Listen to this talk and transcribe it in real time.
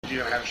you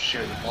don't have to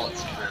shoot the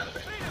bullets come out of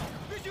it.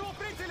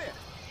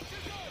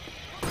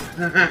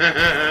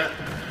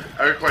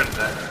 I recorded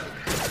that.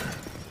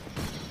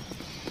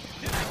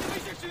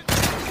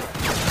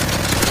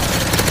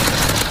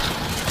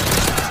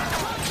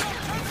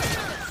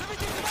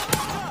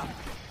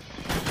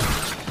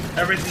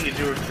 Everything you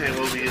do with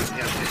Halo is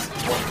against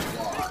one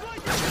law,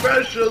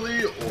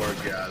 especially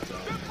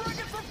orgasm.